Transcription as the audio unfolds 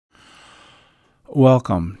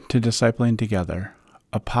Welcome to Discipling Together,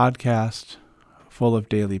 a podcast full of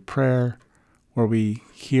daily prayer where we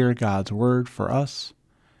hear God's word for us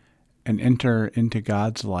and enter into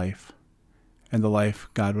God's life and the life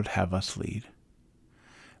God would have us lead.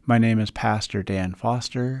 My name is Pastor Dan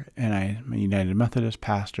Foster, and I am a United Methodist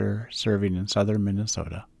pastor serving in southern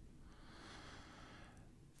Minnesota.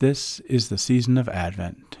 This is the season of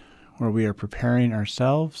Advent, where we are preparing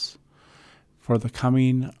ourselves for the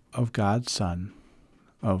coming of God's Son,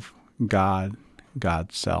 of God,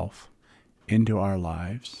 God's self, into our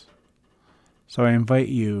lives. So I invite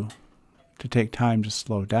you to take time to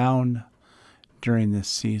slow down during this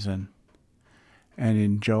season and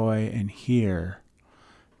enjoy and hear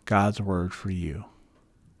God's word for you.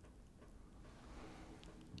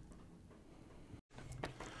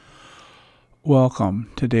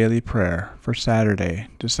 Welcome to Daily Prayer for Saturday,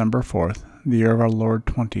 December 4th, the year of our Lord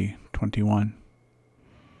 2021.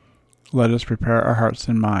 Let us prepare our hearts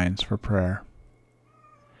and minds for prayer.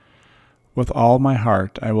 With all my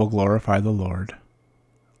heart I will glorify the Lord.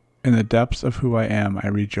 In the depths of who I am, I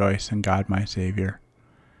rejoice in God my Savior.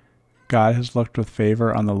 God has looked with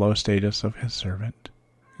favor on the low status of his servant.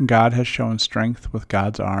 God has shown strength with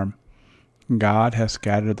God's arm. God has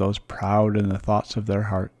scattered those proud in the thoughts of their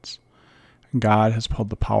hearts. God has pulled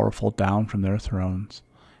the powerful down from their thrones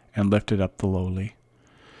and lifted up the lowly.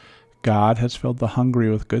 God has filled the hungry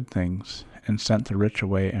with good things and sent the rich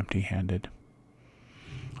away empty-handed.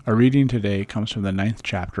 Our reading today comes from the 9th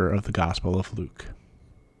chapter of the Gospel of Luke.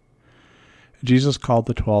 Jesus called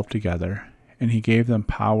the 12 together, and he gave them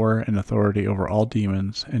power and authority over all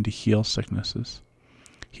demons and to heal sicknesses.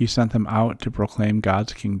 He sent them out to proclaim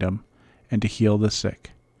God's kingdom and to heal the sick.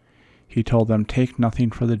 He told them, "Take nothing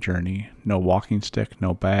for the journey, no walking stick,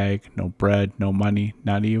 no bag, no bread, no money,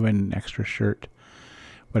 not even an extra shirt.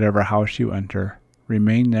 Whatever house you enter,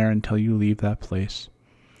 remain there until you leave that place.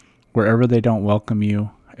 Wherever they don't welcome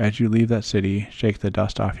you, as you leave that city, shake the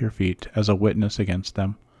dust off your feet as a witness against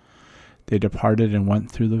them." They departed and went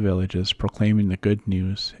through the villages, proclaiming the good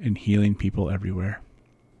news and healing people everywhere.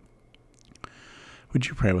 Would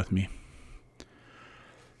you pray with me?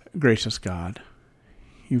 Gracious God,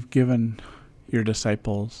 you've given your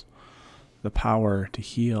disciples the power to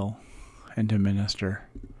heal and to minister,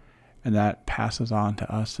 and that passes on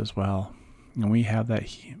to us as well. And we have that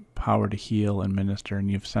power to heal and minister, and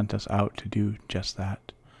you've sent us out to do just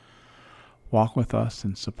that. Walk with us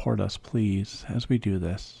and support us, please, as we do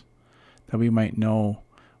this, that we might know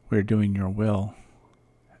we're doing your will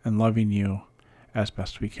and loving you as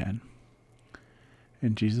best we can.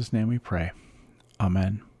 In Jesus' name we pray.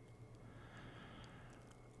 Amen.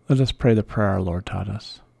 Let us pray the prayer our Lord taught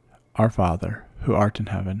us. Our Father, who art in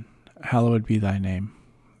heaven, hallowed be thy name.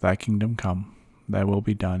 Thy kingdom come, thy will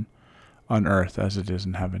be done, on earth as it is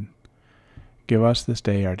in heaven. Give us this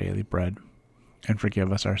day our daily bread, and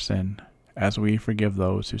forgive us our sin, as we forgive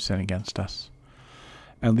those who sin against us.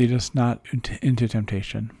 And lead us not into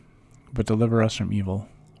temptation, but deliver us from evil.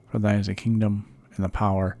 For thine is the kingdom, and the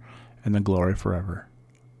power, and the glory forever.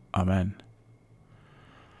 Amen.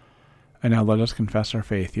 And now let us confess our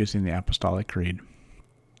faith using the Apostolic Creed.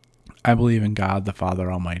 I believe in God the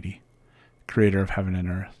Father Almighty, creator of heaven and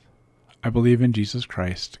earth. I believe in Jesus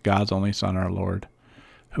Christ, God's only Son, our Lord,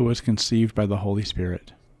 who was conceived by the Holy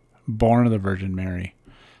Spirit, born of the Virgin Mary,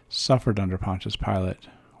 suffered under Pontius Pilate,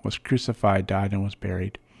 was crucified, died, and was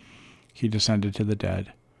buried. He descended to the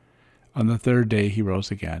dead. On the third day he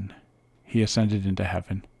rose again. He ascended into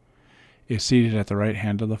heaven, is seated at the right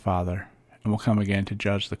hand of the Father, and will come again to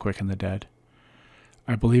judge the quick and the dead.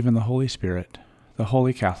 I believe in the Holy Spirit, the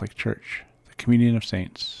Holy Catholic Church, the communion of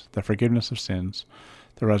saints, the forgiveness of sins,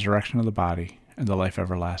 the resurrection of the body, and the life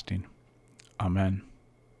everlasting. Amen.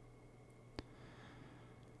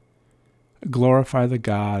 Glorify the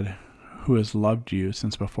God who has loved you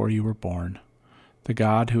since before you were born, the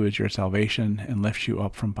God who is your salvation and lifts you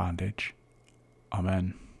up from bondage.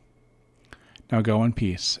 Amen. Now go in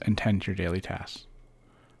peace and tend your daily tasks.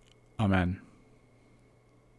 Amen.